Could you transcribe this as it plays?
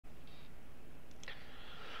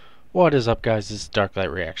What is up, guys? This is Darklight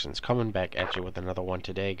Reactions coming back at you with another one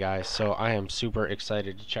today, guys. So I am super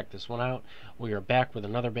excited to check this one out. We are back with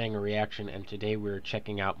another banger reaction, and today we're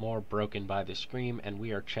checking out more Broken by the Scream, and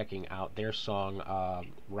we are checking out their song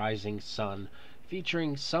Rising Sun,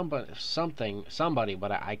 featuring somebody,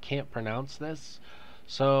 but I can't pronounce this.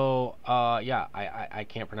 So yeah, I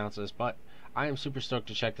can't pronounce this, but I am super stoked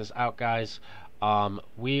to check this out, guys.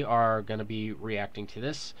 We are going to be reacting to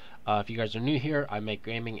this. If you guys are new here, I make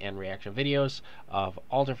gaming and reaction videos of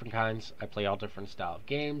all different kinds. I play all different style of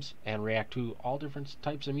games and react to all different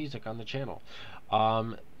types of music on the channel.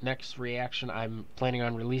 Next reaction I'm planning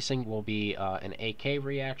on releasing will be an AK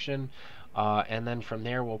reaction. And then from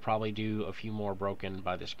there we'll probably do a few more Broken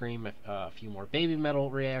by the Scream, a few more Baby Metal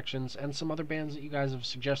reactions, and some other bands that you guys have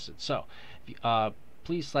suggested. So,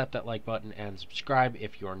 please slap that like button and subscribe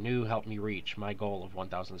if you're new. Help me reach my goal of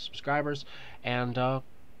 1,000 subscribers. And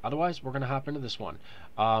otherwise, we're going to hop into this one.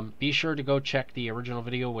 Be sure to go check the original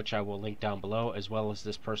video, which I will link down below, as well as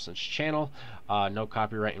this person's channel. No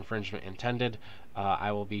copyright infringement intended.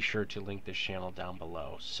 I will be sure to link this channel down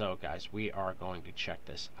below. So, guys, we are going to check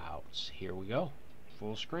this out. Here we go.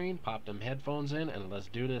 Full screen. Pop them headphones in, and let's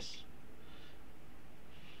do this.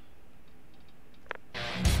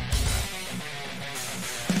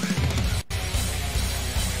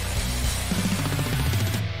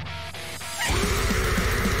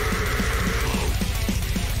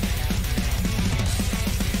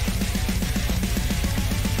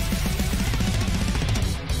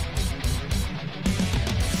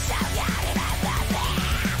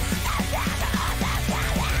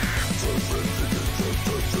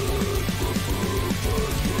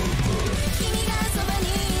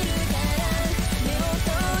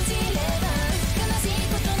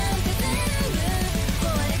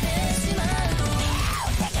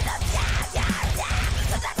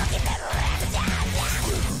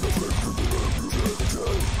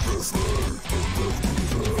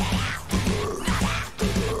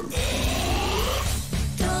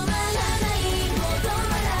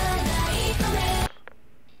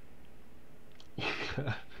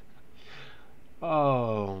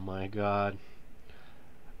 Oh my god.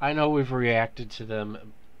 I know we've reacted to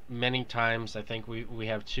them many times. I think we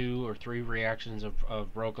have 2 or 3 reactions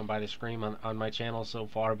of Broken by the Scream on my channel so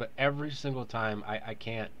far, but every single time I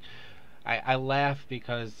can't. I laugh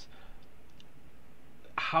because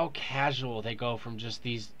how casual they go from just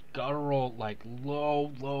these guttural, like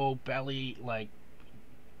low belly, like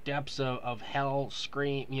depths of hell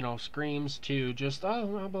screams to just blah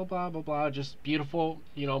blah blah blah blah, just beautiful,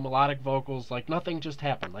 melodic vocals, like nothing just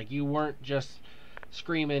happened, like you weren't just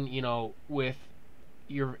screaming, with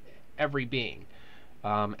your every being.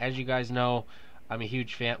 As you guys know, I'm a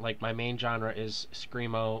huge fan. Like, my main genre is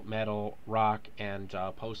screamo, metal, rock, and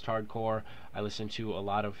post-hardcore. I listen to a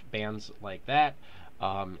lot of bands like that.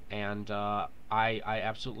 I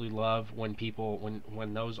absolutely love when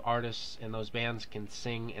when those artists and those bands can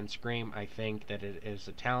sing and scream. I think that it is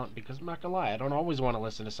a talent, because I'm not gonna lie, I don't always want to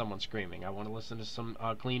listen to someone screaming. I want to listen to some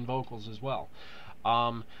clean vocals as well.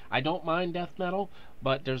 I don't mind death metal,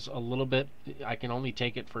 but there's a little bit, I can only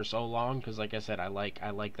take it for so long, because like I said, I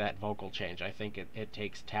like that vocal change. I think it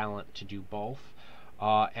takes talent to do both.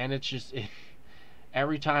 And it's just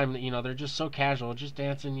every time, they're just so casual, just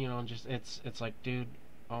dancing, just it's like, dude,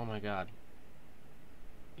 oh my god,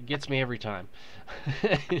 it gets me every time.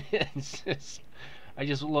 It's just, I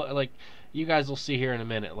just look like, you guys will see here in a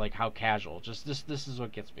minute, like how casual. Just this is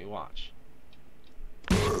what gets me. Watch.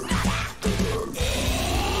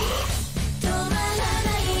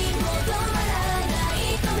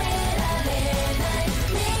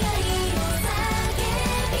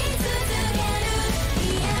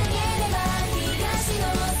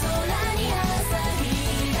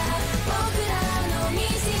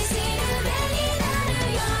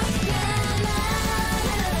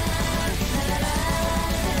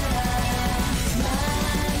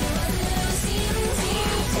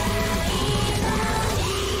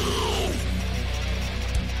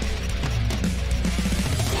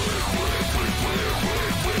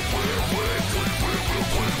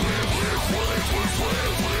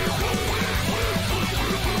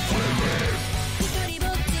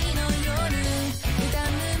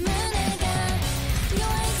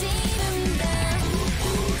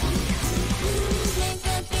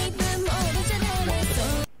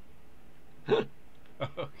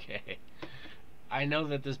 Okay. I know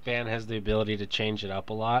that this band has the ability to change it up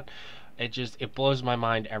a lot. It blows my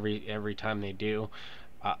mind every time they do.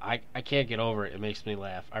 I can't get over it. It makes me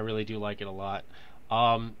laugh. I really do like it a lot.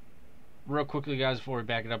 Real quickly, guys, before we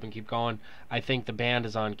back it up and keep going, I think the band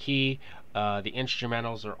is on key. The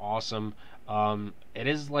instrumentals are awesome. It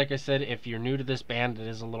is, like I said, if you're new to this band, it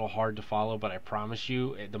is a little hard to follow, but I promise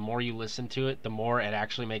you, the more you listen to it, the more it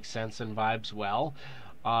actually makes sense and vibes well.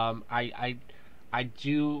 Um, I, I I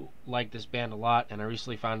do like this band a lot, and I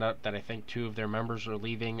recently found out that I think two of their members are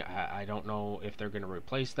leaving. I don't know if they're going to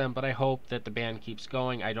replace them, but I hope that the band keeps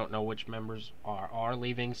going. I don't know which members are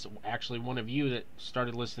leaving. So actually, one of you that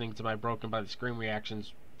started listening to my Broken by the Scream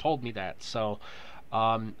reactions told me that. So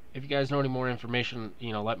if you guys know any more information,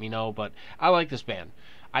 let me know. But I like this band.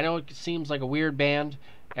 I know it seems like a weird band,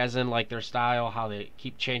 as in like their style, how they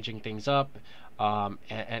keep changing things up,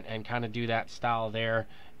 and kind of do that style there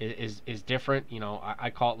is different. I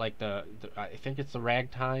call it like the I think it's the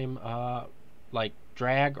ragtime like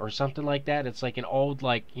drag or something like that. It's like an old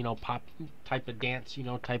like pop type of dance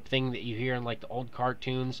type thing that you hear in like the old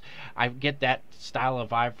cartoons. I get that style of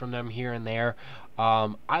vibe from them here and there.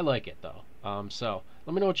 I like it though. So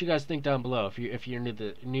let me know what you guys think down below if you're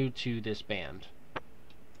new to this band.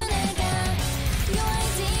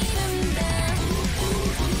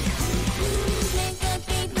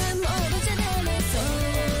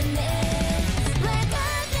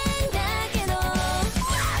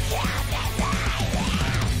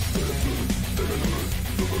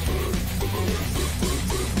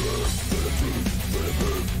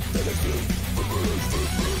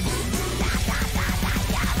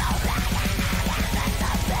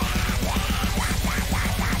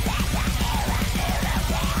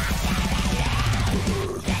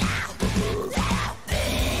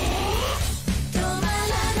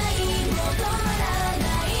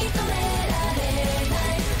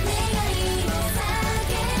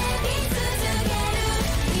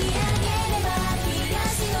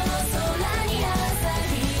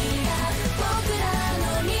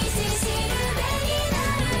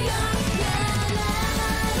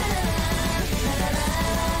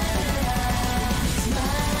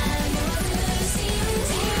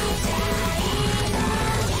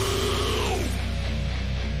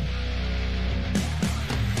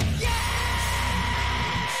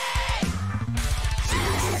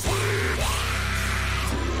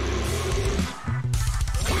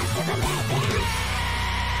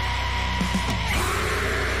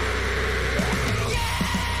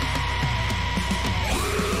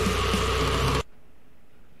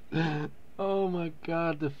 Oh my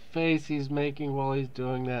god, the face he's making while he's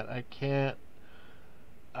doing that. I can't.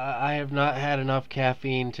 I have not had enough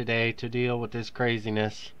caffeine today to deal with this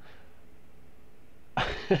craziness.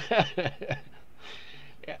 Yeah,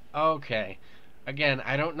 okay. Again,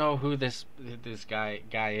 I don't know who this guy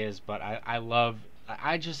is, but I love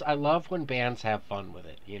I love when bands have fun with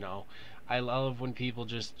it. I love when people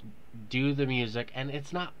just do the music and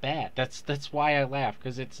it's not bad. That's why I laugh,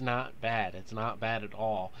 because it's not bad. It's not bad at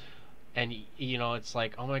all. And it's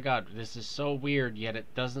like, oh my god, this is so weird, yet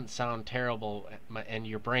it doesn't sound terrible, and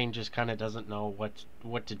your brain just kind of doesn't know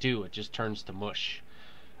what to do. It just turns to mush.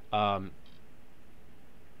 um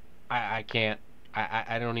I can't.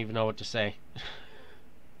 I don't even know what to say.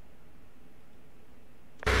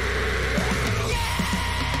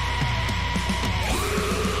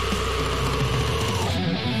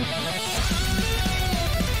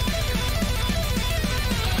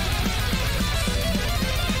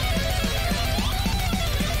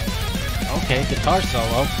 Okay, guitar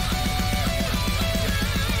solo.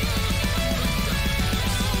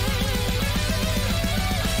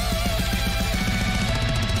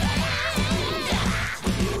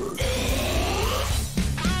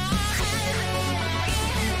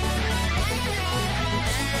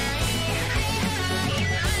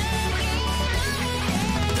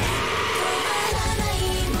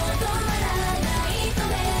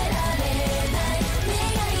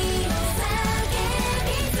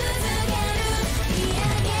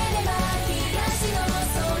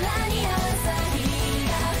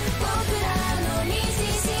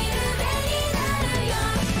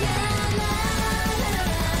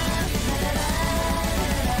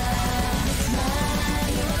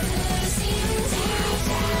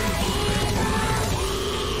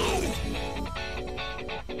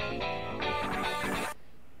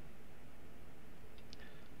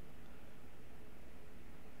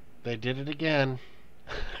 They did it again.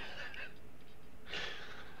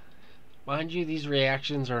 Mind you, these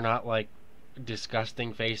reactions are not like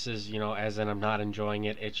disgusting faces, as in I'm not enjoying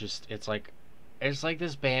it. It's like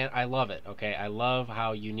this band. I love it, okay? I love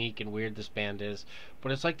how unique and weird this band is.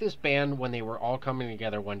 But it's like this band, when they were all coming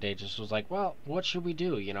together one day, just was like, well, what should we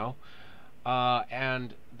do,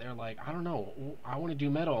 and they're like, I don't know, I want to do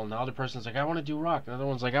metal, and the other person's like, I want to do rock, and the other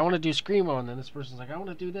one's like, I want to do screamo, and then this person's like, I want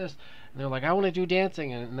to do this, and they're like, I want to do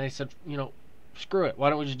dancing, and they said, screw it, why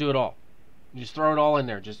don't we just do it all? Just throw it all in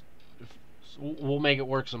there. Just we'll make it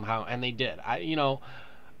work somehow, and they did.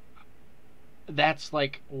 That's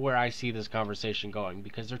like where I see this conversation going,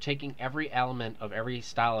 because they're taking every element of every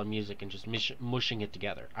style of music and just mushing it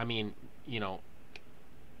together. I mean,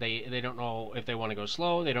 they don't know if they want to go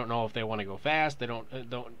slow. They don't know if they want to go fast. They don't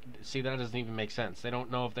see, that doesn't even make sense. They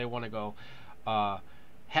don't know if they want to go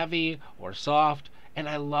heavy or soft, and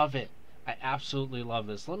I love it. I absolutely love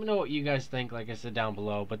this. Let me know what you guys think, like I said, down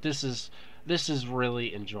below. But this is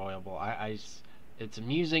really enjoyable. It's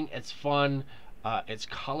amusing. It's fun. It's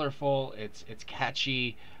colorful. It's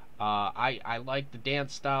catchy. I like the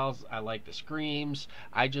dance styles. I like the screams.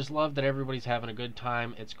 I just love that everybody's having a good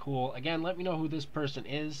time. It's cool. Again, let me know who this person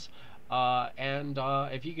is. And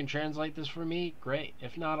if you can translate this for me, great.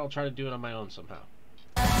 If not, I'll try to do it on my own somehow.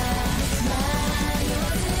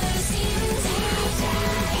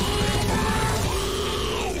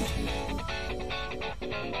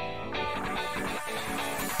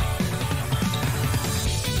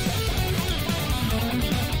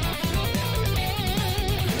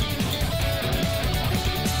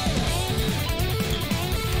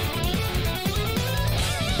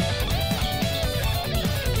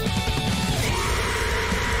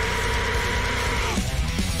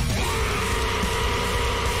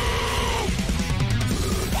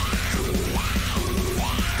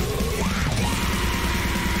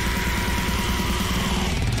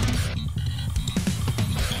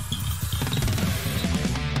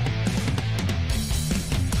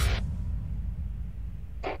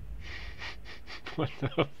 What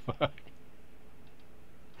the fuck?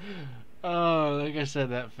 Oh, like I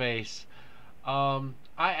said, that face. I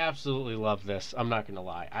absolutely love this. I'm not gonna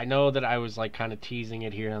lie. I know that I was like kind of teasing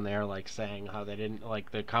it here and there, like saying how they didn't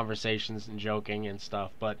like the conversations and joking and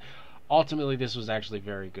stuff, but ultimately this was actually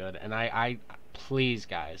very good. And I please,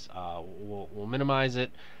 guys, we'll minimize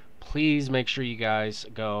it. Please make sure you guys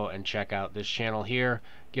go and check out this channel here.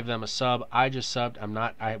 Give them a sub. I just subbed.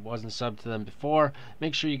 I wasn't subbed to them before.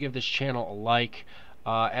 Make sure you give this channel a like.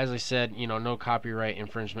 As I said, no copyright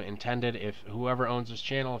infringement intended. If whoever owns this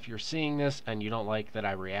channel, if you're seeing this and you don't like that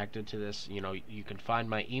I reacted to this, you can find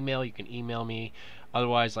my email. You can email me.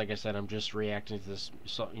 Otherwise, like I said, I'm just reacting to this,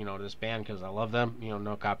 this band because I love them.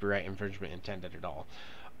 No copyright infringement intended at all.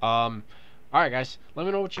 All right, guys. Let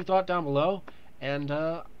me know what you thought down below, and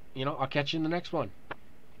I'll catch you in the next one.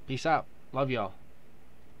 Peace out. Love y'all.